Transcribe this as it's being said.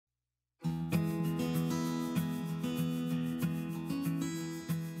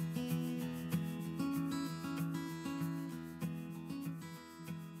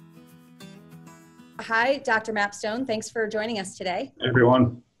hi, Dr. Mapstone. Thanks for joining us today. Hey,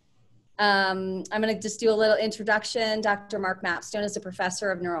 everyone. I'm going to just do a little introduction. Dr. Mark Mapstone is a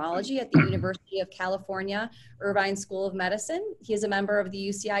professor of neurology at the University of California, Irvine School of Medicine. He is a member of the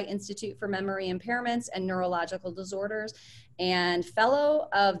UCI Institute for Memory Impairments and Neurological Disorders and fellow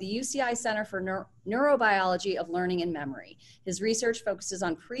of the UCI Center for Neurobiology of Learning and Memory. His research focuses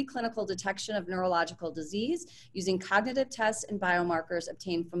on preclinical detection of neurological disease using cognitive tests and biomarkers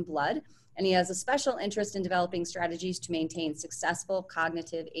obtained from blood. And he has a special interest in developing strategies to maintain successful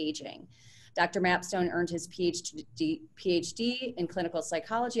cognitive aging. Dr. Mapstone earned his PhD in clinical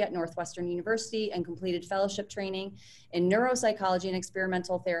psychology at Northwestern University and completed fellowship training in neuropsychology and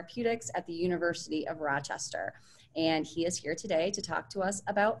experimental therapeutics at the University of Rochester. And he is here today to talk to us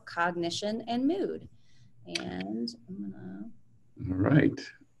about cognition and mood. And All right.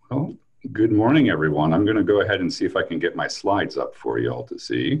 Well, good morning, everyone. I'm going to go ahead and see if I can get my slides up for you all to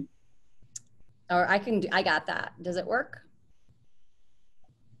see. Or I got that. Does it work?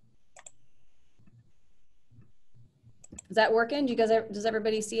 Is that working? Does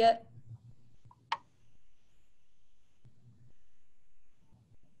everybody see it?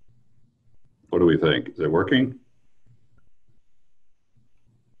 What do we think? Is it working?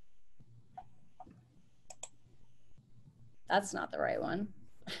 That's not the right one.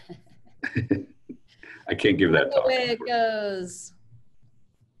 I can't give that talk. The way it goes.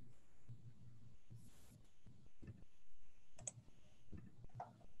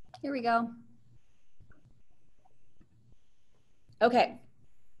 Here we go. Okay.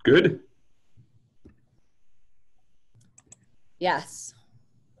 Good? Yes.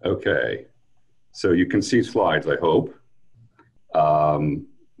 Okay. So you can see slides, I hope.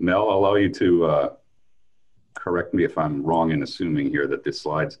 Mel, I'll allow you to correct me if I'm wrong in assuming here that the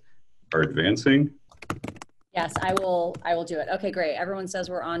slides are advancing. Yes, I will do it. Okay, great. Everyone says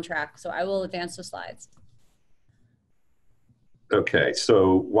we're on track, so I will advance the slides. Okay,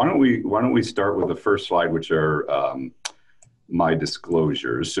 so why don't we start with the first slide, which are my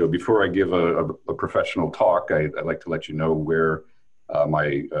disclosures. So before I give a professional talk, I'd like to let you know where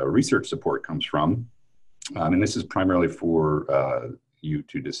my research support comes from. And this is primarily for you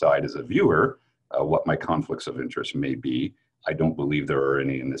to decide as a viewer what my conflicts of interest may be. I don't believe there are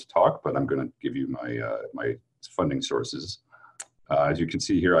any in this talk, but I'm going to give you my funding sources. As you can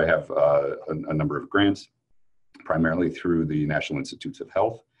see here, I have a number of grants, primarily through the National Institutes of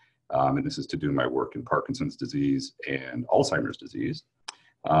Health. And this is to do my work in Parkinson's disease and Alzheimer's disease.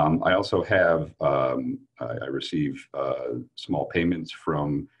 I also have, I receive small payments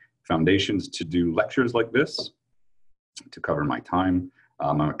from foundations to do lectures like this to cover my time.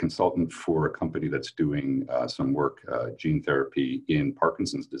 I'm a consultant for a company that's doing some work, gene therapy in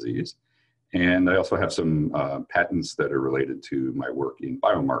Parkinson's disease. And I also have some patents that are related to my work in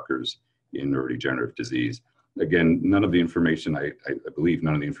biomarkers in neurodegenerative disease. Again, none of the information, I believe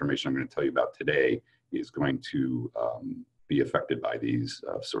none of the information I'm going to tell you about today is going to be affected by these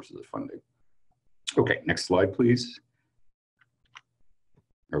sources of funding. Okay, next slide, please.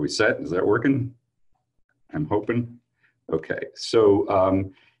 Are we set? Is that working? I'm hoping. Okay, so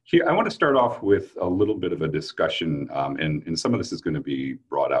here I want to start off with a little bit of a discussion, and some of this is going to be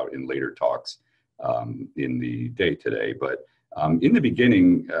brought out in later talks in the day today. But in the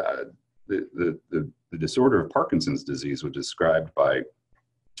beginning, the disorder of Parkinson's disease was described by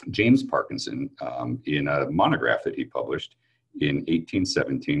James Parkinson in a monograph that he published in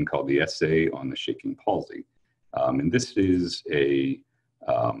 1817 called The Essay on the Shaking Palsy. And this is a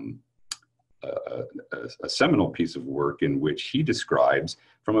seminal piece of work in which he describes,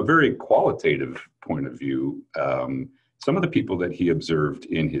 from a very qualitative point of view, some of the people that he observed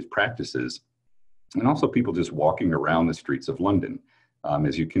in his practices, and also people just walking around the streets of London.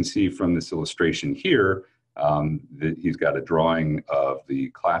 As you can see from this illustration here, he's got a drawing of the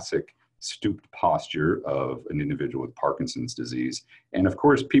classic stooped posture of an individual with Parkinson's disease. And of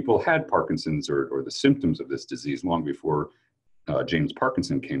course, people had Parkinson's or the symptoms of this disease long before James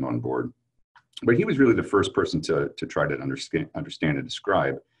Parkinson came on board. But he was really the first person to try to understand and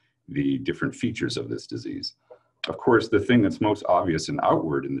describe the different features of this disease. Of course, the thing that's most obvious and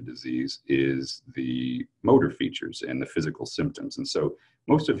outward in the disease is the motor features and the physical symptoms. And so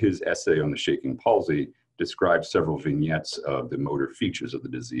most of his essay on the shaking palsy describes several vignettes of the motor features of the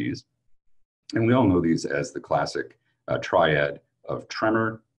disease. And we all know these as the classic triad of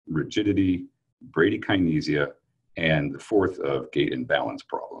tremor, rigidity, bradykinesia, and the fourth of gait and balance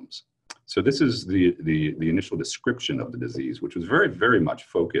problems. So this is the initial description of the disease, which was very, very much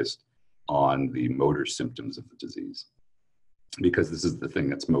focused on the motor symptoms of the disease, because this is the thing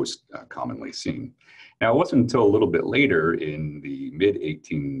that's most commonly seen. Now, it wasn't until a little bit later in the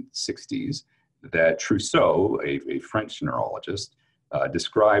mid-1860s that Trousseau, a French neurologist,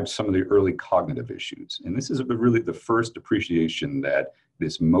 described some of the early cognitive issues. And this is really the first appreciation that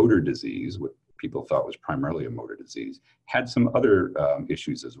this motor disease, what people thought was primarily a motor disease, had some other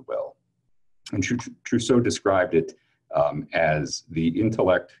issues as well. And Trousseau described it as the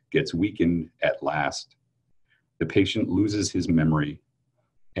intellect gets weakened at last, the patient loses his memory,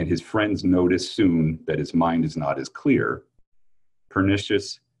 and his friends notice soon that his mind is not as clear.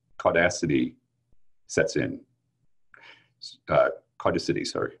 Pernicious caudicity sets in.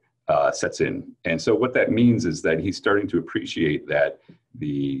 Sets in. And so what that means is that he's starting to appreciate that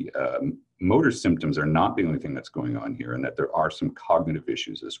the motor symptoms are not the only thing that's going on here, and that there are some cognitive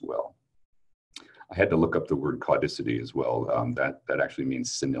issues as well. I had to look up the word caudicity as well. That actually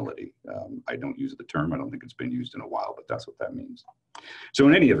means senility. I don't use the term. I don't think it's been used in a while, but that's what that means. So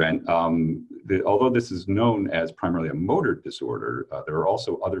in any event, although this is known as primarily a motor disorder, there are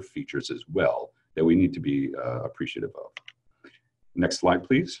also other features as well that we need to be appreciative of. Next slide,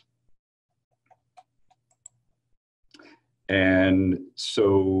 please. And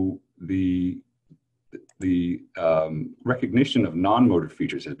so the recognition of non-motor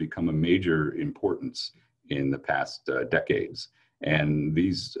features has become a major importance in the past decades. And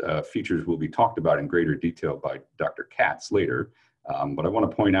these features will be talked about in greater detail by Dr. Katz later. But I want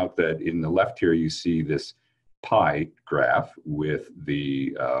to point out that in the left here, you see this pie graph with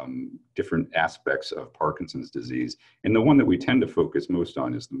the different aspects of Parkinson's disease. And the one that we tend to focus most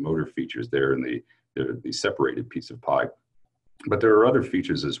on is the motor features there in the separated piece of pie. But there are other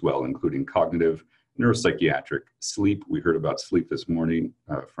features as well, including cognitive, neuropsychiatric, sleep. We heard about sleep this morning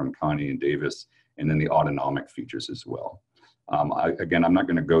from Connie and Davis, and then the autonomic features as well. Again, I'm not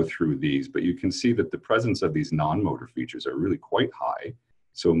going to go through these, but you can see that the presence of these non-motor features are really quite high.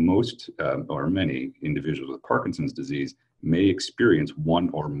 So most or many individuals with Parkinson's disease may experience one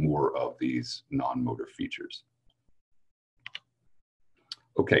or more of these non-motor features.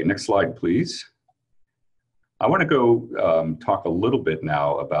 Okay, next slide, please. I want to go talk a little bit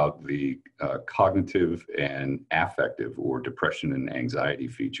now about the cognitive and affective or depression and anxiety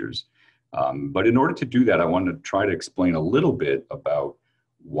features. But in order to do that, I want to try to explain a little bit about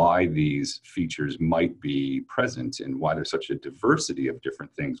why these features might be present and why there's such a diversity of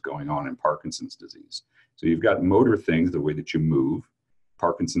different things going on in Parkinson's disease. So you've got motor things, the way that you move.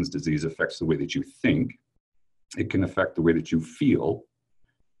 Parkinson's disease affects the way that you think. It can affect the way that you feel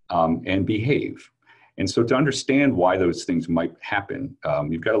and behave. And so to understand why those things might happen,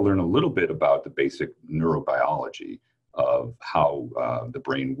 you've got to learn a little bit about the basic neurobiology of how the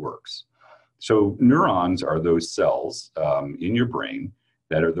brain works. So neurons are those cells in your brain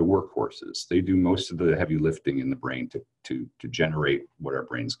that are the workhorses. They do most of the heavy lifting in the brain to generate what our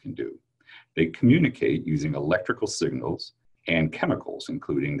brains can do. They communicate using electrical signals and chemicals,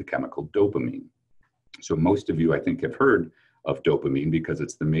 including the chemical dopamine. So most of you, I think, have heard of dopamine because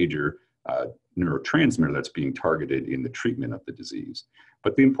it's the major neurotransmitter that's being targeted in the treatment of the disease.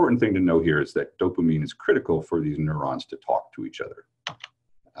 But the important thing to know here is that dopamine is critical for these neurons to talk to each other.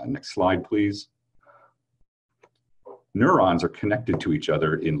 Next slide, please. Neurons are connected to each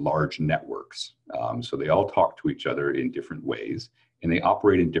other in large networks. So they all talk to each other in different ways, and they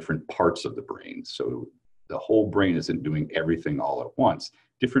operate in different parts of the brain. So the whole brain isn't doing everything all at once.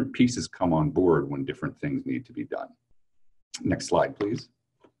 Different pieces come on board when different things need to be done. Next slide, please.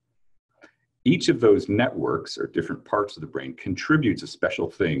 Each of those networks or different parts of the brain contributes a special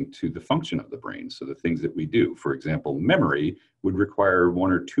thing to the function of the brain. So the things that we do, for example, memory would require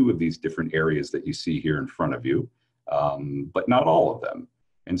one or two of these different areas that you see here in front of you, but not all of them.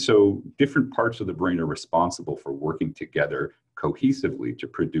 And so different parts of the brain are responsible for working together cohesively to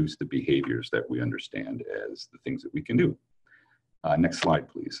produce the behaviors that we understand as the things that we can do. Next slide,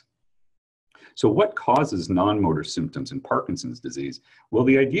 please. So what causes non-motor symptoms in Parkinson's disease? Well,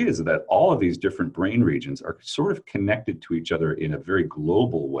 the idea is that all of these different brain regions are sort of connected to each other in a very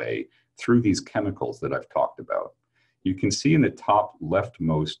global way through these chemicals that I've talked about. You can see in the top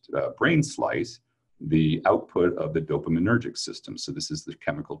leftmost brain slice the output of the dopaminergic system. So this is the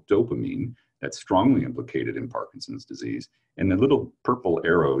chemical dopamine that's strongly implicated in Parkinson's disease. And the little purple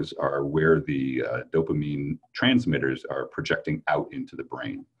arrows are where the dopamine transmitters are projecting out into the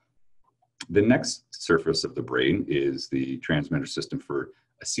brain. The next surface of the brain is the transmitter system for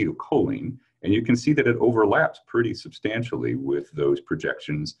acetylcholine, and you can see that it overlaps pretty substantially with those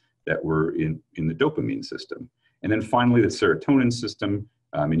projections that were in the dopamine system. And then finally, the serotonin system,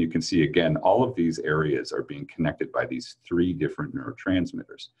 and you can see again, all of these areas are being connected by these three different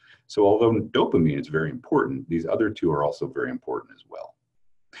neurotransmitters. So although dopamine is very important, these other two are also very important as well.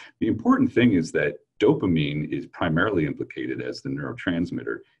 The important thing is that dopamine is primarily implicated as the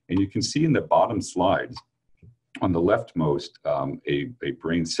neurotransmitter. And you can see in the bottom slides, on the leftmost, a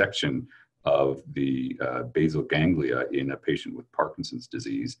brain section of the basal ganglia in a patient with Parkinson's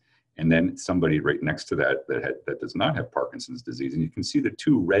disease, and then somebody right next to that that does not have Parkinson's disease. And you can see the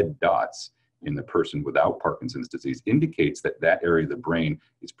two red dots in the person without Parkinson's disease indicates that that area of the brain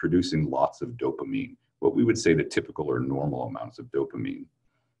is producing lots of dopamine, what we would say the typical or normal amounts of dopamine.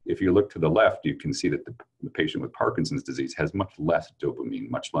 If you look to the left, you can see that the patient with Parkinson's disease has much less dopamine,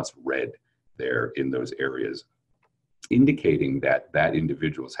 much less red there in those areas, indicating that that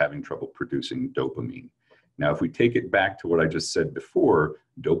individual is having trouble producing dopamine. Now, if we take it back to what I just said before,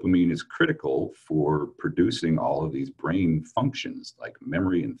 dopamine is critical for producing all of these brain functions like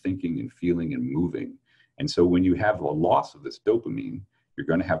memory and thinking and feeling and moving. And so when you have a loss of this dopamine, you're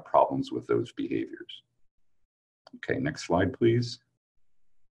going to have problems with those behaviors. Okay, next slide, please.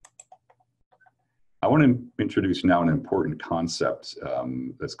 I want to introduce now an important concept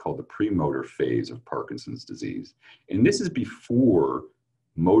that's called the premotor phase of Parkinson's disease. And this is before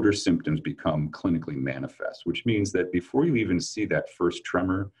motor symptoms become clinically manifest, which means that before you even see that first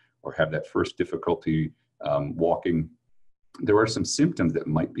tremor or have that first difficulty walking, there are some symptoms that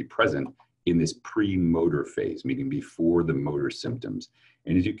might be present in this premotor phase, meaning before the motor symptoms.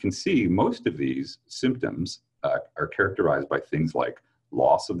 And as you can see, most of these symptoms are characterized by things like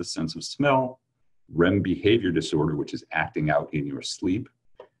loss of the sense of smell, REM behavior disorder, which is acting out in your sleep,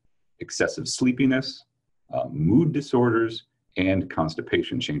 excessive sleepiness, mood disorders, and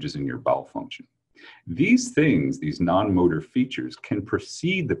constipation, changes in your bowel function. These things, these non-motor features, can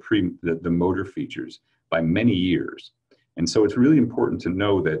precede the motor features by many years. And so it's really important to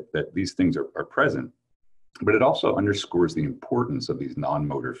know that these things are present, but it also underscores the importance of these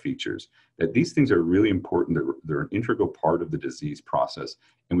non-motor features, that these things are really important. They're an integral part of the disease process,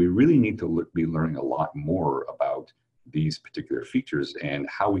 and we really need to be learning a lot more about these particular features and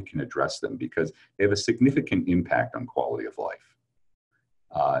how we can address them, because they have a significant impact on quality of life.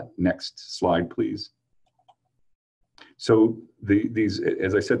 Next slide, please. So these,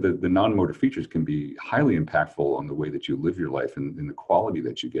 as I said, the non-motor features can be highly impactful on the way that you live your life and the quality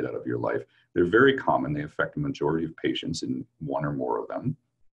that you get out of your life. They're very common. They affect the majority of patients in one or more of them.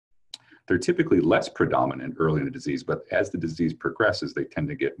 They're typically less predominant early in the disease, but as the disease progresses, they tend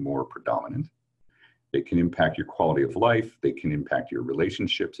to get more predominant. They can impact your quality of life. They can impact your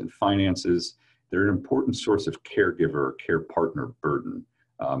relationships and finances. They're an important source of caregiver or care partner burden.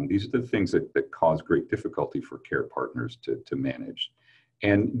 These are the things that cause great difficulty for care partners to manage.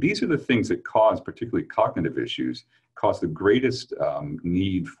 And these are the things that cause, particularly cognitive issues, cause the greatest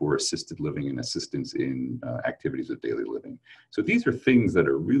need for assisted living and assistance in activities of daily living. So these are things that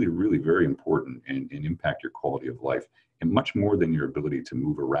are really, really very important and impact your quality of life, and much more than your ability to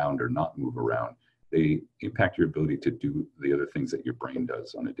move around or not move around. They impact your ability to do the other things that your brain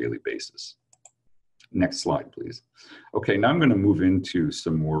does on a daily basis. Next slide, please. Okay, now I'm going to move into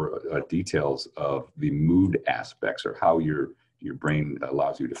some more details of the mood aspects, or how your brain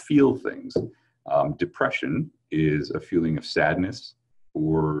allows you to feel things. Depression is a feeling of sadness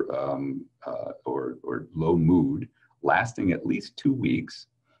or low mood lasting at least 2 weeks,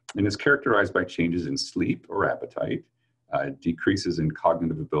 and is characterized by changes in sleep or appetite, decreases in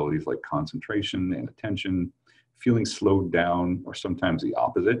cognitive abilities like concentration and attention, feeling slowed down, or sometimes the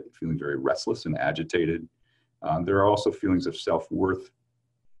opposite, feeling very restless and agitated. There are also feelings of self-worth,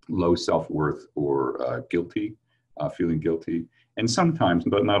 low self-worth, or guilty, feeling guilty. And sometimes,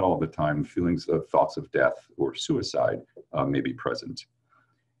 but not all the time, feelings of thoughts of death or suicide may be present.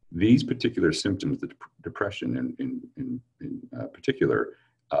 These particular symptoms, the depression in particular,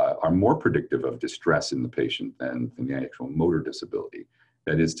 are more predictive of distress in the patient than the actual motor disability.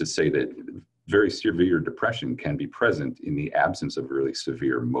 That is to say that very severe depression can be present in the absence of really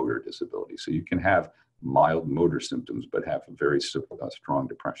severe motor disability. So you can have mild motor symptoms, but have a very strong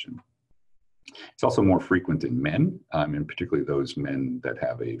depression. It's also more frequent in men, and particularly those men that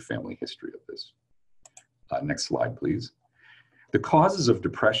have a family history of this. Next slide, please. The causes of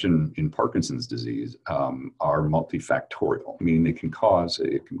depression in Parkinson's disease are multifactorial, meaning it can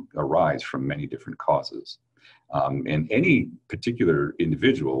arise from many different causes. And any particular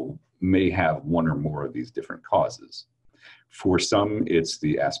individual may have one or more of these different causes. For some, it's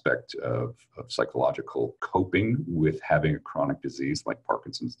the aspect of psychological coping with having a chronic disease like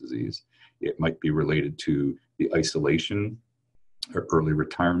Parkinson's disease. It might be related to the isolation or early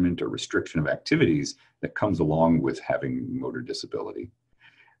retirement or restriction of activities that comes along with having motor disability.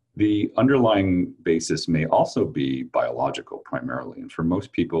 The underlying basis may also be biological primarily. And for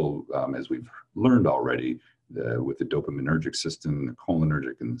most people, as we've learned already, with the dopaminergic system, the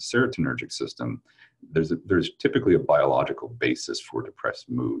cholinergic and the serotonergic system, there's typically a biological basis for depressed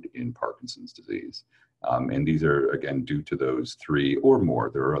mood in Parkinson's disease. And these are, again, due to those three or more.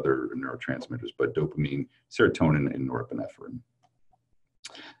 There are other neurotransmitters, but dopamine, serotonin, and norepinephrine.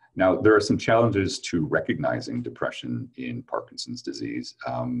 Now, there are some challenges to recognizing depression in Parkinson's disease.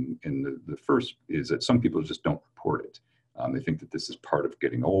 And the first is that some people just don't report it. They think that this is part of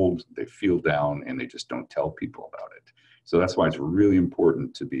getting old, they feel down, and they just don't tell people about it. So that's why it's really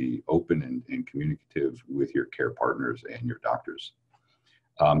important to be open and communicative with your care partners and your doctors.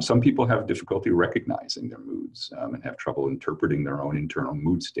 Some people have difficulty recognizing their moods and have trouble interpreting their own internal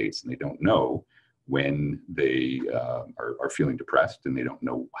mood states, and they don't know when they are feeling depressed, and they don't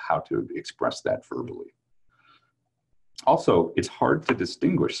know how to express that verbally. Also, it's hard to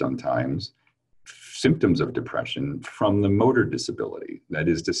distinguish sometimes symptoms of depression from the motor disability. That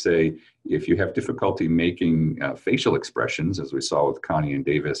is to say, if you have difficulty making facial expressions, as we saw with Connie and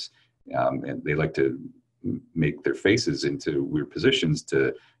Davis, and they like to make their faces into weird positions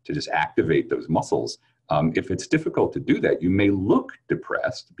to just activate those muscles. If it's difficult to do that, you may look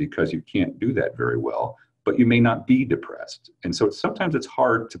depressed because you can't do that very well, but you may not be depressed. And so sometimes it's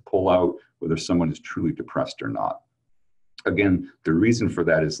hard to pull out whether someone is truly depressed or not. Again, the reason for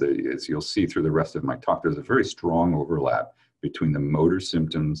that is that, as you'll see through the rest of my talk, there's a very strong overlap between the motor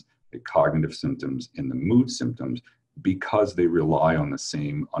symptoms, the cognitive symptoms, and the mood symptoms, because they rely on the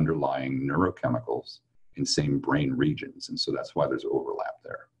same underlying neurochemicals in same brain regions. And so that's why there's overlap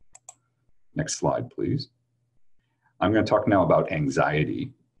there. Next slide, please. I'm going to talk now about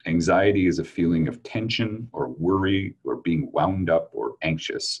anxiety. Anxiety is a feeling of tension or worry or being wound up or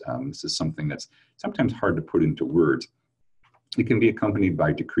anxious. This is something that's sometimes hard to put into words. It can be accompanied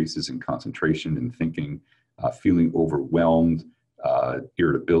by decreases in concentration and thinking, feeling overwhelmed,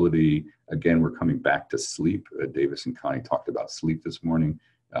 irritability. Again, we're coming back to sleep. Davis and Connie talked about sleep this morning.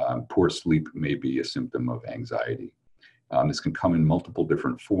 Poor sleep may be a symptom of anxiety. This can come in multiple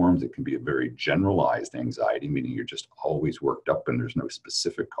different forms. It can be a very generalized anxiety, meaning you're just always worked up and there's no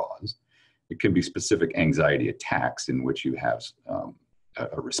specific cause. It can be specific anxiety attacks in which you have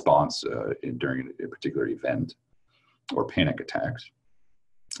a response during a particular event, or panic attacks.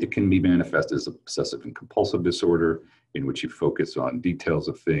 It can be manifest as obsessive and compulsive disorder, in which you focus on details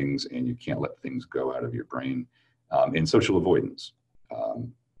of things and you can't let things go out of your brain, and social avoidance.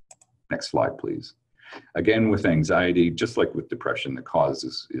 Next slide, please. Again, with anxiety, just like with depression, the cause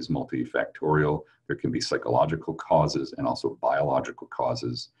is multifactorial. There can be psychological causes and also biological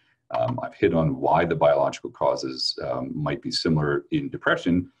causes. I've hit on why the biological causes might be similar in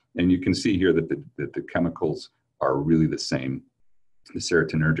depression, and you can see here that the chemicals are really the same. The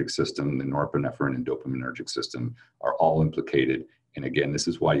serotonergic system, the norepinephrine and dopaminergic system are all implicated. And again, this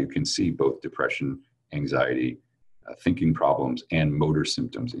is why you can see both depression, anxiety, thinking problems, and motor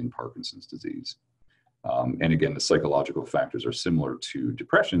symptoms in Parkinson's disease. And again, the psychological factors are similar to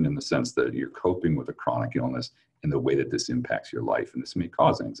depression in the sense that you're coping with a chronic illness and the way that this impacts your life, and this may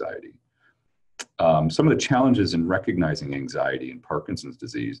cause anxiety. Some of the challenges in recognizing anxiety in Parkinson's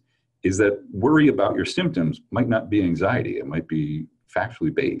disease is that worry about your symptoms might not be anxiety. It might be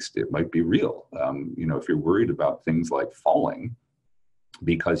factually based. It might be real. If you're worried about things like falling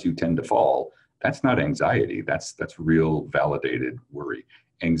because you tend to fall, that's not anxiety. That's real validated worry.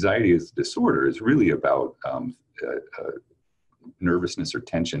 Anxiety as a disorder is really about nervousness or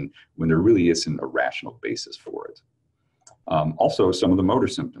tension when there really isn't a rational basis for it. Also, some of the motor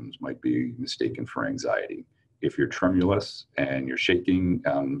symptoms might be mistaken for anxiety. If you're tremulous and you're shaking,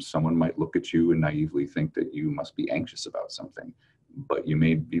 someone might look at you and naively think that you must be anxious about something, but you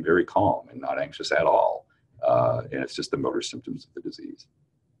may be very calm and not anxious at all. And it's just the motor symptoms of the disease.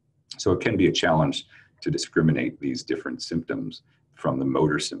 So it can be a challenge to discriminate these different symptoms from the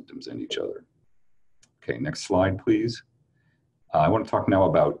motor symptoms in each other. Okay, next slide, please. I want to talk now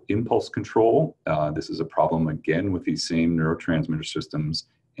about impulse control. This is a problem, again, with these same neurotransmitter systems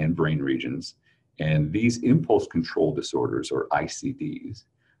and brain regions. And these impulse control disorders, or ICDs,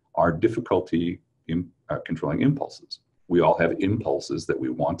 are difficulty in controlling impulses. We all have impulses that we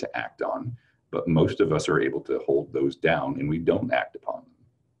want to act on, but most of us are able to hold those down and we don't act upon them.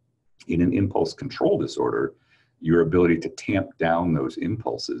 In an impulse control disorder, your ability to tamp down those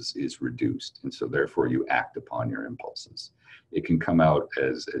impulses is reduced, and so therefore you act upon your impulses. It can come out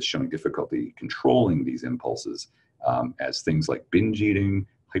as showing difficulty controlling these impulses as things like binge eating,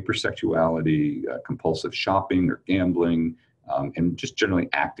 hypersexuality, compulsive shopping or gambling, and just generally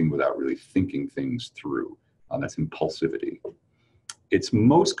acting without really thinking things through. That's impulsivity. It's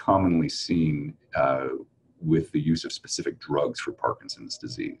most commonly seen with the use of specific drugs for Parkinson's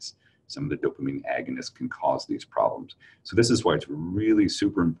disease. Some of the dopamine agonists can cause these problems. So this is why it's really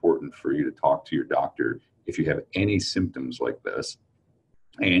super important for you to talk to your doctor if you have any symptoms like this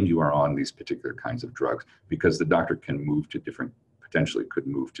and you are on these particular kinds of drugs, because the doctor can move to different, potentially could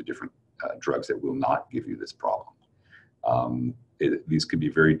move to different drugs that will not give you this problem. These can be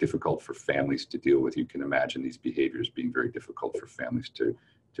very difficult for families to deal with. You can imagine these behaviors being very difficult for families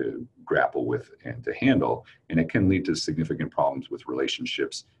to grapple with and to handle. And it can lead to significant problems with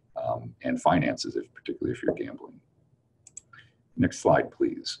relationships and finances, particularly if you're gambling. Next slide,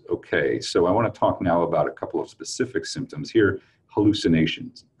 please. Okay, so I want to talk now about a couple of specific symptoms here.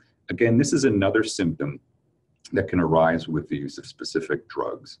 Hallucinations. Again, this is another symptom that can arise with the use of specific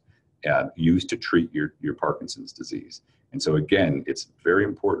drugs used to treat your Parkinson's disease. And so again, it's very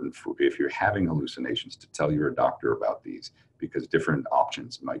important for, if you're having hallucinations, to tell your doctor about these, because different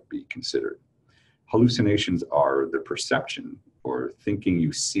options might be considered. Hallucinations are the perception or thinking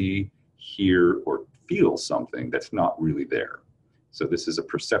you see, hear, or feel something that's not really there. So this is a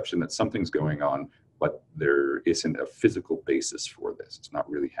perception that something's going on, but there isn't a physical basis for this. It's not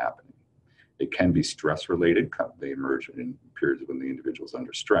really happening. It can be stress related. They emerge in periods when the individual is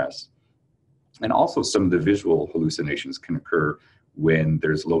under stress. And also some of the visual hallucinations can occur when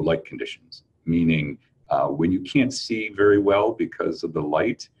there's low light conditions, meaning when you can't see very well because of the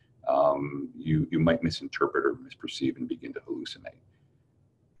light, you might misinterpret or misperceive and begin to hallucinate.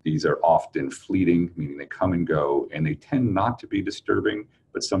 These are often fleeting, meaning they come and go, and they tend not to be disturbing,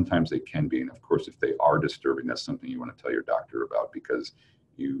 but sometimes they can be. And of course, if they are disturbing, that's something you want to tell your doctor about, because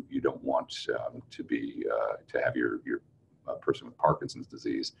you don't want to have your person with Parkinson's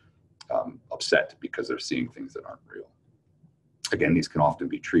disease upset because they're seeing things that aren't real. Again, these can often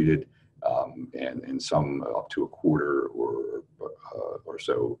be treated, and some up to a quarter or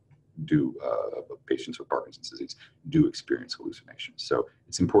so patients with Parkinson's disease do experience hallucinations. So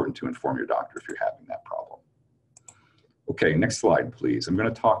it's important to inform your doctor if you're having that problem. Okay, next slide, please. I'm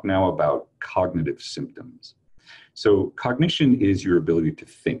going to talk now about cognitive symptoms. So cognition is your ability to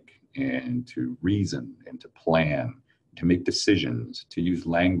think and to reason and to plan, to make decisions, to use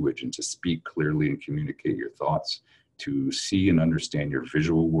language and to speak clearly and communicate your thoughts, to see and understand your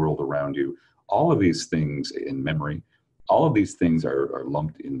visual world around you. All of these things in memory, all of these things are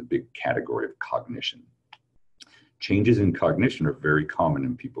lumped in the big category of cognition. Changes in cognition are very common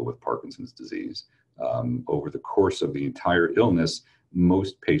in people with Parkinson's disease. Over the course of the entire illness,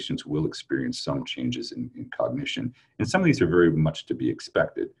 most patients will experience some changes in cognition, and some of these are very much to be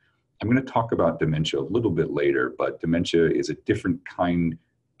expected. I'm going to talk about dementia a little bit later, but dementia is a different kind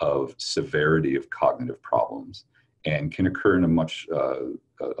of severity of cognitive problems and can occur in a much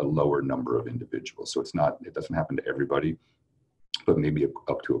a lower number of individuals. So it doesn't happen to everybody, but maybe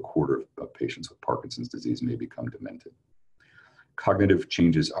up to a quarter of patients with Parkinson's disease may become demented. Cognitive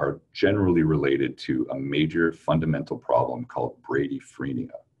changes are generally related to a major fundamental problem called bradyphrenia.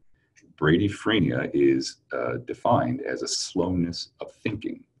 Bradyphrenia is defined as a slowness of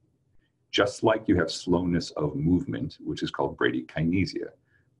thinking. Just like you have slowness of movement, which is called bradykinesia.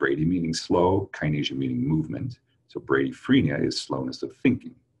 Brady meaning slow, kinesia meaning movement. So bradyphrenia is slowness of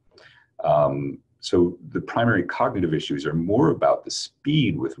thinking. So the primary cognitive issues are more about the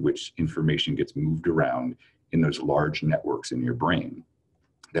speed with which information gets moved around in those large networks in your brain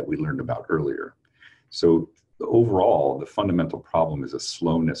that we learned about earlier. So overall, the fundamental problem is a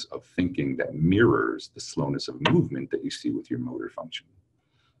slowness of thinking that mirrors the slowness of movement that you see with your motor function.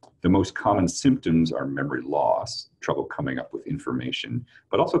 The most common symptoms are memory loss, trouble coming up with information,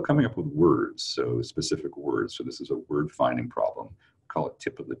 but also coming up with words, so specific words. So this is a word finding problem. We call it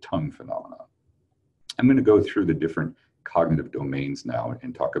tip of the tongue phenomena. I'm going to go through the different cognitive domains now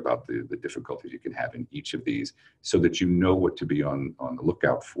and talk about the difficulties you can have in each of these, so that you know what to be on the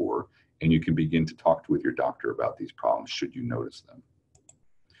lookout for, and you can begin to talk with your doctor about these problems should you notice them.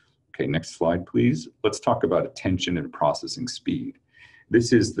 Okay, next slide, please. Let's talk about attention and processing speed.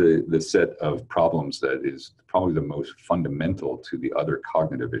 This is the set of problems that is probably the most fundamental to the other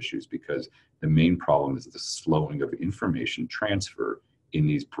cognitive issues, because the main problem is the slowing of information transfer in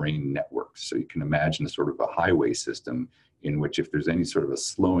these brain networks. So you can imagine a sort of a highway system in which if there's any sort of a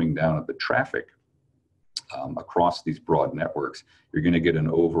slowing down of the traffic across these broad networks, you're going to get an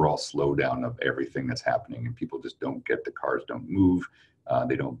overall slowdown of everything that's happening, and people just don't get, the cars don't move,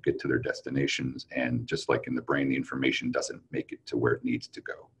 they don't get to their destinations, and just like in the brain, the information doesn't make it to where it needs to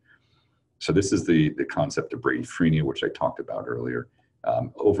go. So this is the concept of bradyphrenia, which I talked about earlier.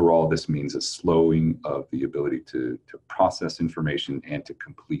 Overall, this means a slowing of the ability to process information and to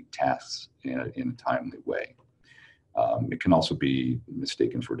complete tasks in a timely way. It can also be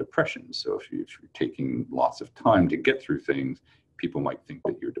mistaken for depression. So if you're taking lots of time to get through things, people might think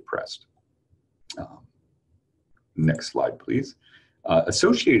that you're depressed. Next slide, please.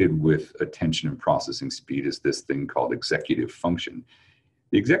 Associated with attention and processing speed is this thing called executive function.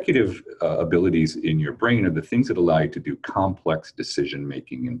 The executive abilities in your brain are the things that allow you to do complex decision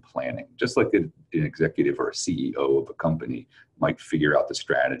making and planning. Just like an executive or a CEO of a company might figure out the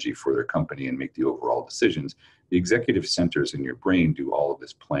strategy for their company and make the overall decisions, the executive centers in your brain do all of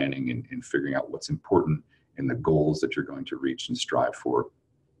this planning and figuring out what's important and the goals that you're going to reach and strive for.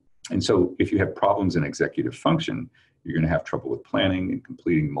 And so if you have problems in executive function, you're going to have trouble with planning and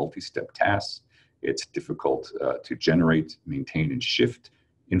completing multi-step tasks. It's difficult to generate, maintain, and shift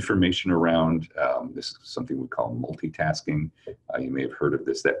information around. This is something we call multitasking. You may have heard of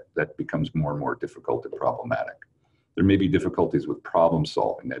this. That becomes more and more difficult and problematic. There may be difficulties with problem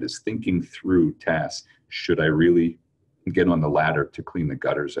solving, that is thinking through tasks. Should I really get on the ladder to clean the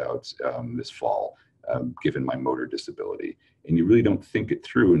gutters out this fall, given my motor disability? And you really don't think it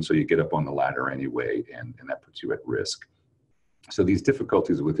through, and so you get up on the ladder anyway, and that puts you at risk. So these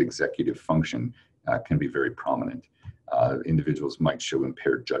difficulties with executive function can be very prominent. Individuals might show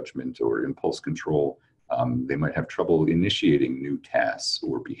impaired judgment or impulse control. They might have trouble initiating new tasks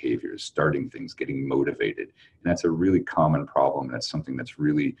or behaviors, starting things, getting motivated. And that's a really common problem. That's something that's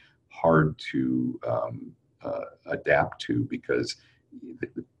really hard to adapt to, because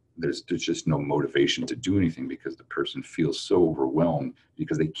there's just no motivation to do anything, because the person feels so overwhelmed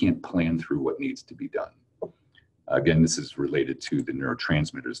because they can't plan through what needs to be done. Again, this is related to the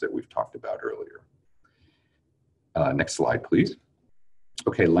neurotransmitters that we've talked about earlier. Next slide, please.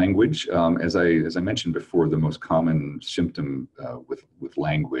 Okay, language. As I mentioned before, the most common symptom with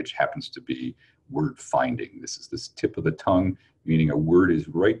language happens to be word finding. This is this tip of the tongue, meaning a word is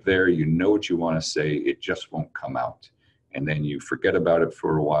right there, you know what you want to say, it just won't come out. And then you forget about it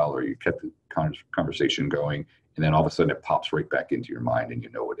for a while, or you kept the conversation going, and then all of a sudden it pops right back into your mind and you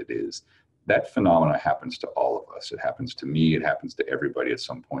know what it is. That phenomena happens to all of us. It happens to me, it happens to everybody at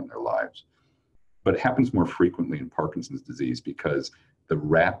some point in their lives. But it happens more frequently in Parkinson's disease because the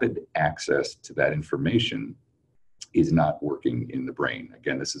rapid access to that information is not working in the brain.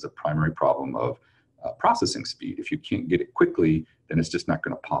 Again, this is a primary problem of processing speed. If you can't get it quickly, then it's just not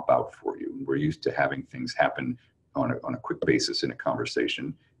going to pop out for you. We're used to having things happen on a quick basis in a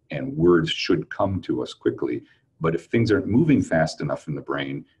conversation, and words should come to us quickly. But if things aren't moving fast enough in the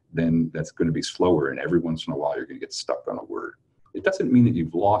brain, then that's going to be slower, and every once in a while you're going to get stuck on a word. It doesn't mean that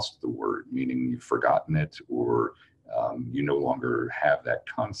you've lost the word, meaning you've forgotten it, or you no longer have that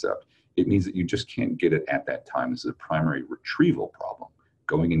concept. It means that you just can't get it at that time. This is a primary retrieval problem.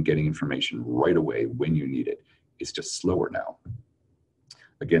 Going and getting information right away when you need it. It's just slower now.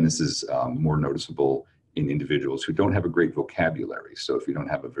 Again, this is more noticeable in individuals who don't have a great vocabulary. So if you don't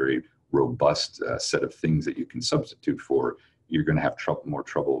have a very robust set of things that you can substitute for, you're going to have more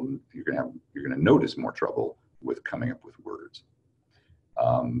trouble. You're going to notice more trouble with coming up with words.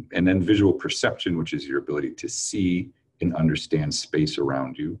 And then visual perception, which is your ability to see and understand space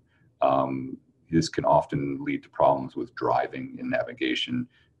around you. This can often lead to problems with driving and navigation.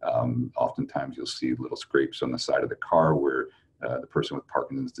 Oftentimes you'll see little scrapes on the side of the car where the person with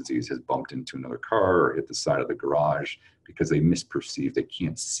Parkinson's disease has bumped into another car or hit the side of the garage because they misperceive, they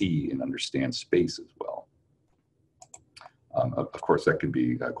can't see and understand space as well. Of course, that can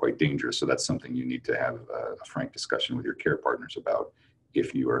be quite dangerous. So that's something you need to have a frank discussion with your care partners about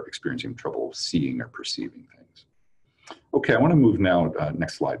if you are experiencing trouble seeing or perceiving things. Okay, I want to move now,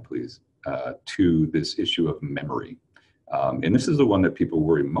 next slide please, to this issue of memory. And this is the one that people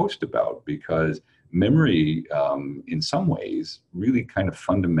worry most about, because memory in some ways really kind of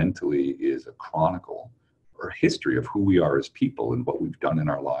fundamentally is a chronicle or a history of who we are as people and what we've done in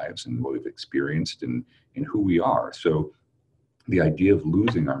our lives and what we've experienced and who we are. So the idea of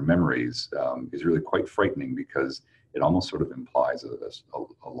losing our memories is really quite frightening, because it almost sort of implies a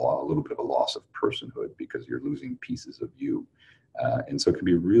little bit of a loss of personhood, because you're losing pieces of you. And so it can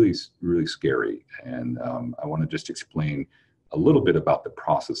be really, really scary. And I want to just explain a little bit about the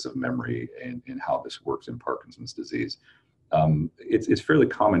process of memory and how this works in Parkinson's disease. It's fairly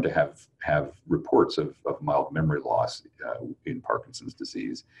common to have reports of mild memory loss in Parkinson's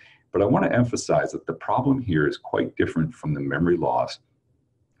disease. But I want to emphasize that the problem here is quite different from the memory loss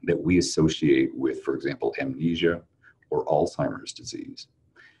that we associate with, for example, amnesia or Alzheimer's disease.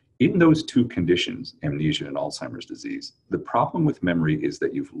 In those two conditions, amnesia and Alzheimer's disease, the problem with memory is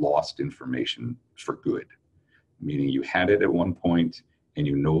that you've lost information for good, meaning you had it at one point and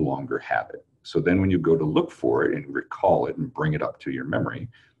you no longer have it. So then when you go to look for it and recall it and bring it up to your memory,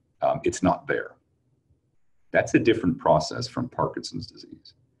 it's not there. That's a different process from Parkinson's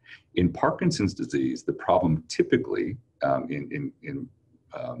disease. In Parkinson's disease, the problem typically in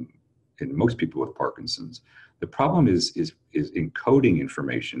most people with Parkinson's, the problem is encoding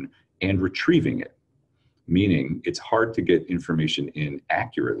information and retrieving it, meaning it's hard to get information in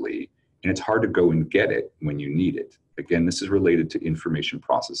accurately, and it's hard to go and get it when you need it. Again, this is related to information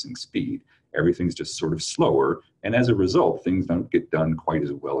processing speed. Everything's just sort of slower, and as a result, things don't get done quite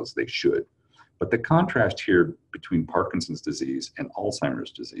as well as they should. But the contrast here between Parkinson's disease and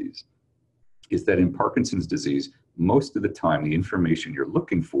Alzheimer's disease is that in Parkinson's disease, most of the time, the information you're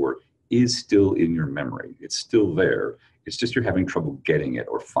looking for is still in your memory. It's still there. It's just you're having trouble getting it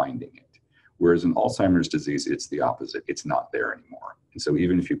or finding it. Whereas in Alzheimer's disease, it's the opposite. It's not there anymore. And so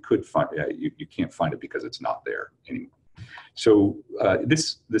even if you could find it, you can't find it because it's not there anymore. So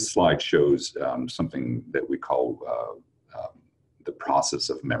this slide shows something that we call the process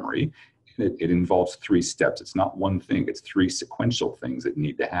of memory. It involves 3 steps. It's not one thing. It's 3 sequential things that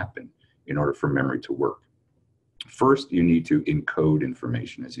need to happen in order for memory to work. First, you need to encode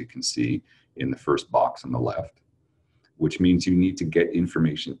information, as you can see in the first box on the left, which means you need to get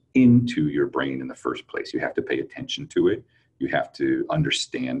information into your brain in the first place. You have to pay attention to it. You have to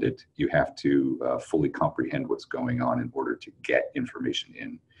understand it. You have to fully comprehend what's going on in order to get information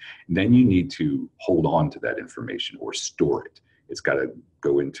in. Then you need to hold on to that information or store it. It's got to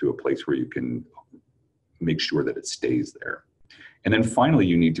go into a place where you can make sure that it stays there. And then finally,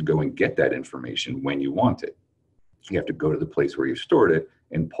 you need to go and get that information when you want it. You have to go to the place where you stored it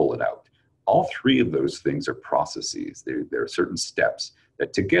and pull it out. All 3 of those things are processes. There are certain steps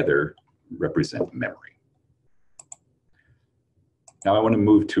that together represent memory. Now I want to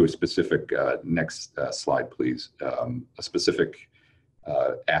move to a specific, next slide, please, a specific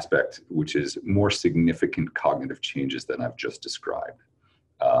aspect, which is more significant cognitive changes than I've just described.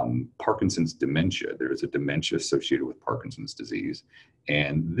 Parkinson's dementia. There is a dementia associated with Parkinson's disease,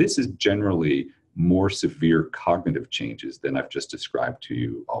 and this is generally more severe cognitive changes than I've just described to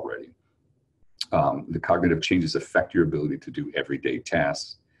you already. The cognitive changes affect your ability to do everyday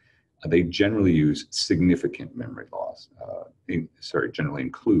tasks. They generally use significant memory loss, generally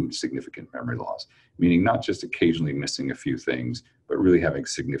include significant memory loss, meaning not just occasionally missing a few things, but really having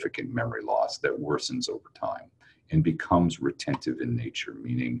significant memory loss that worsens over time and becomes retentive in nature,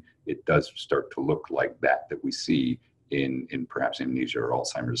 meaning it does start to look like that we see in perhaps amnesia or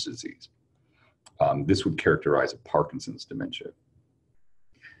Alzheimer's disease. This would characterize a Parkinson's dementia.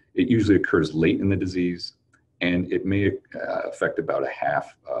 It usually occurs late in the disease, and it may affect about a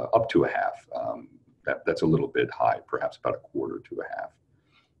half, up to a half. That's a little bit high, perhaps about a quarter to a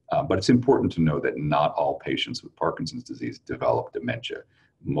half. But it's important to know that not all patients with Parkinson's disease develop dementia.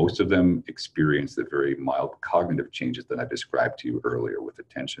 Most of them experience the very mild cognitive changes that I described to you earlier with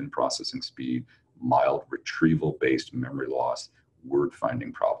attention and processing speed, mild retrieval-based memory loss,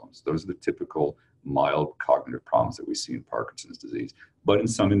 word-finding problems. Those are the typical mild cognitive problems that we see in Parkinson's disease. But in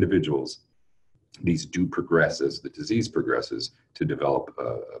some individuals, these do progress as the disease progresses to develop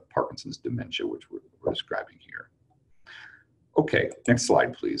Parkinson's dementia, which we're describing here. Okay, next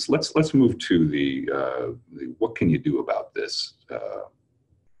slide, please. Let's move to the what can you do about this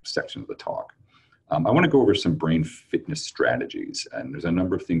section of the talk. I want to go over some brain fitness strategies, and there's a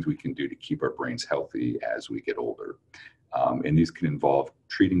number of things we can do to keep our brains healthy as we get older. And these can involve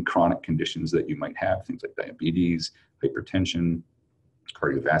treating chronic conditions that you might have, things like diabetes, hypertension,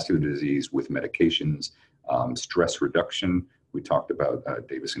 cardiovascular disease with medications, stress reduction. We talked about,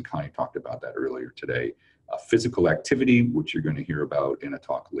 Davis and Connie talked about that earlier today. Physical activity, which you're going to hear about in a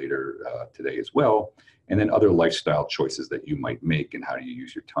talk later today as well. And then other lifestyle choices that you might make and how do you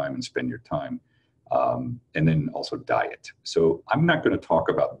use your time and spend your time. And then also diet. So I'm not going to talk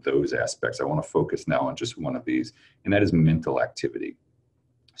about those aspects. I want to focus now on just one of these, and that is mental activity.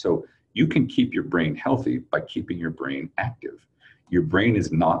 So you can keep your brain healthy by keeping your brain active. Your brain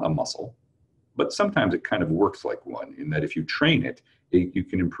is not a muscle, but sometimes it kind of works like one in that if you train it, you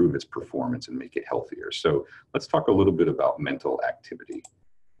can improve its performance and make it healthier. So let's talk a little bit about mental activity.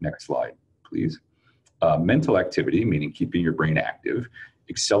 Next slide, please. Mental activity, meaning keeping your brain active,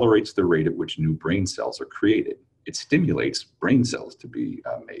 accelerates the rate at which new brain cells are created. It stimulates brain cells to be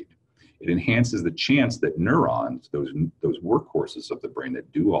made. It enhances the chance that neurons, those workhorses of the brain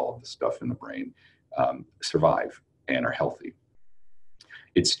that do all of the stuff in the brain, survive and are healthy.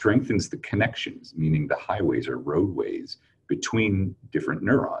 It strengthens the connections, meaning the highways or roadways between different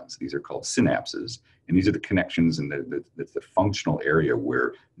neurons. These are called synapses, and these are the connections in the functional area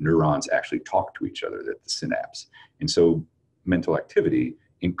where neurons actually talk to each other, at the synapse. And so mental activity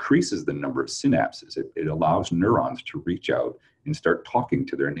increases the number of synapses. It allows neurons to reach out and start talking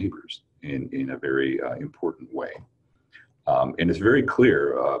to their neighbors. in a very important way. And it's very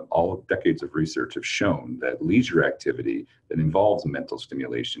clear, all decades of research have shown that leisure activity that involves mental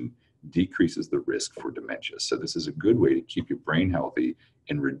stimulation decreases the risk for dementia. So this is a good way to keep your brain healthy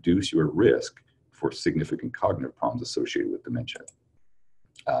and reduce your risk for significant cognitive problems associated with dementia.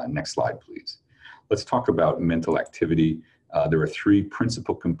 Next slide, please. Let's talk about mental activity. There are three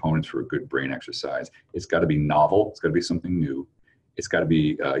principal components for a good brain exercise. It's got to be novel. It's got to be something new. It's got to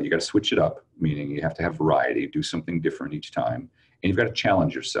be, you got to switch it up, meaning you have to have variety, do something different each time. And you've got to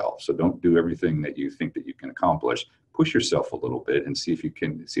challenge yourself. So don't do everything that you think that you can accomplish. Push yourself a little bit and see if you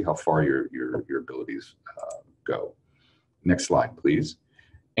can, see how far your abilities go. Next slide, please.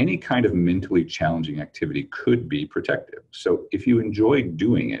 Any kind of mentally challenging activity could be protective. So if you enjoy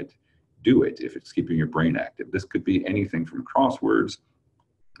doing it, do it if it's keeping your brain active. This could be anything from crosswords,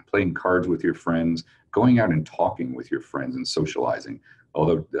 playing cards with your friends, going out and talking with your friends and socializing.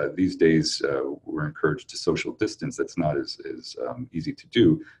 Although these days we're encouraged to social distance, that's not as easy to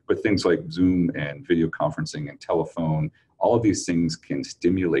do. But things like Zoom and video conferencing and telephone, all of these things can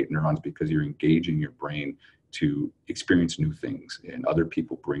stimulate neurons because you're engaging your brain to experience new things, and other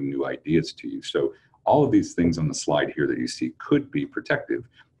people bring new ideas to you. So all of these things on the slide here that you see could be protective.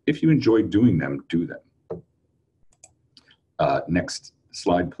 If you enjoy doing them, do them. Next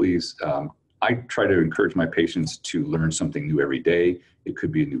slide, please. I try to encourage my patients to learn something new every day. It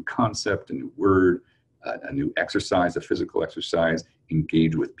could be a new concept, a new word, a new exercise, a physical exercise,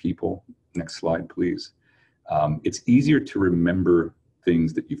 engage with people. Next slide, please. It's easier to remember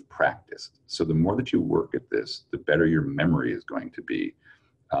things that you've practiced. So the more that you work at this, the better your memory is going to be.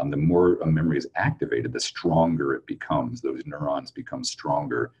 The more a memory is activated, the stronger it becomes. Those neurons become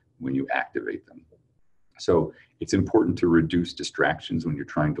stronger when you activate them. So it's important to reduce distractions when you're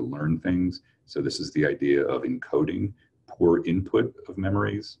trying to learn things. So this is the idea of encoding. Poor input of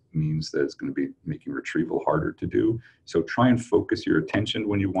memories means that it's going to be making retrieval harder to do. So try and focus your attention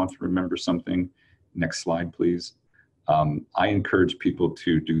when you want to remember something. Next slide, please. I encourage people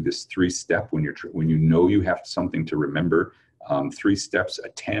to do this 3-step when you know you have something to remember. 3 steps: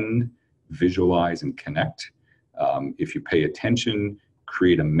 attend, visualize, and connect. If you pay attention,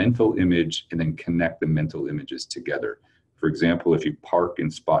 create a mental image, and then connect the mental images together. For example, if you park in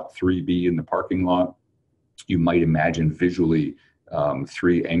spot 3B in the parking lot, you might imagine visually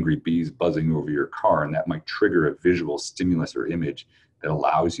 3 angry bees buzzing over your car, and that might trigger a visual stimulus or image that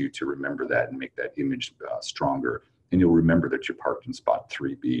allows you to remember that and make that image stronger. And you'll remember that you're parked in spot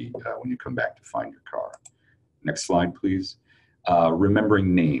 3B when you come back to find your car. Next slide, please.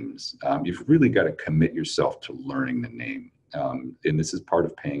 Remembering names. You've really got to commit yourself to learning the name. And this is part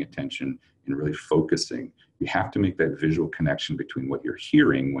of paying attention and really focusing. You have to make that visual connection between what you're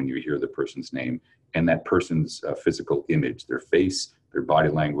hearing when you hear the person's name and that person's physical image, their face, their body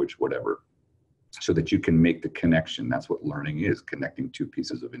language, whatever, so that you can make the connection. That's what learning is, connecting 2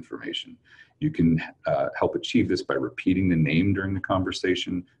 pieces of information. You can help achieve this by repeating the name during the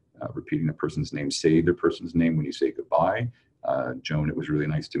conversation, repeating the person's name. Say the person's name when you say goodbye. Joan, it was really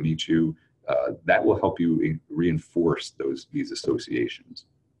nice to meet you. That will help you reinforce these associations.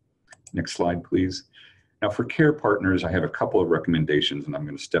 Next slide, please. Now for care partners, I have a couple of recommendations, and I'm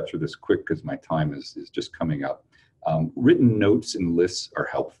going to step through this quick because my time is just coming up. Written notes and lists are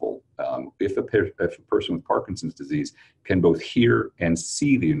helpful. If a person with Parkinson's disease can both hear and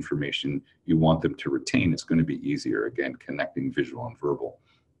see the information you want them to retain, it's going to be easier, again, connecting visual and verbal.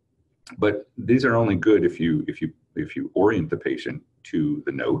 But these are only good if you orient the patient to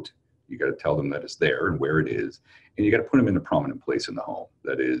the note. You got to tell them that it's there and where it is, and you got to put them in a prominent place in the home.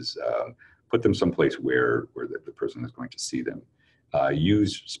 That is, put them someplace where the person is going to see them.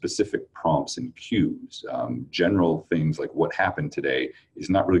 Use specific prompts and cues. General things like what happened today is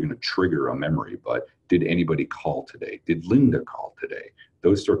not really going to trigger a memory, but did anybody call today? Did Linda call today?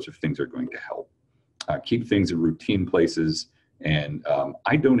 Those sorts of things are going to help. Keep things in routine places. And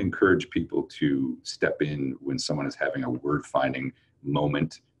I don't encourage people to step in when someone is having a word finding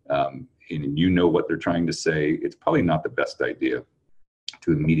moment and you know what they're trying to say. It's probably not the best idea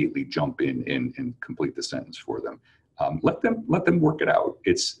to immediately jump in and complete the sentence for them. Let them work it out.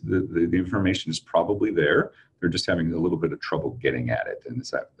 It's the information is probably there. They're just having a little bit of trouble getting at it, and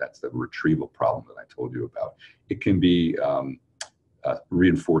that's the retrieval problem that I told you about. It can be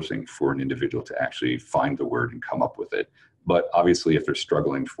reinforcing for an individual to actually find the word and come up with it. But obviously, if they're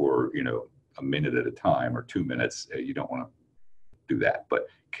struggling for a minute at a time or 2 minutes, you don't want to do that. But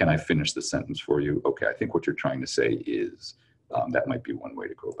can I finish the sentence for you? Okay, I think what you're trying to say is. That might be one way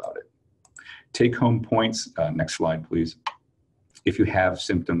to go about it. Take home points. Next slide, please. If you have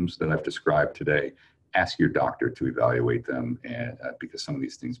symptoms that I've described today, ask your doctor to evaluate them, and because some of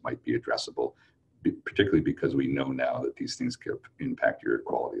these things might be addressable, particularly because we know now that these things can impact your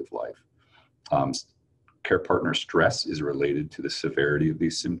quality of life. Care partner stress is related to the severity of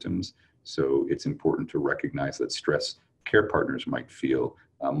these symptoms. So it's important to recognize that stress care partners might feel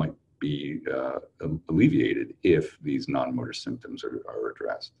might be alleviated if these non-motor symptoms are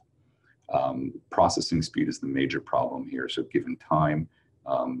addressed. Processing speed is the major problem here. So given time,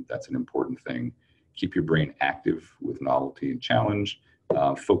 that's an important thing. Keep your brain active with novelty and challenge.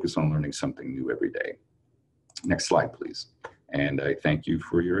 Focus on learning something new every day. Next slide, please. And I thank you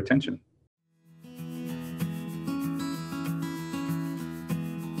for your attention.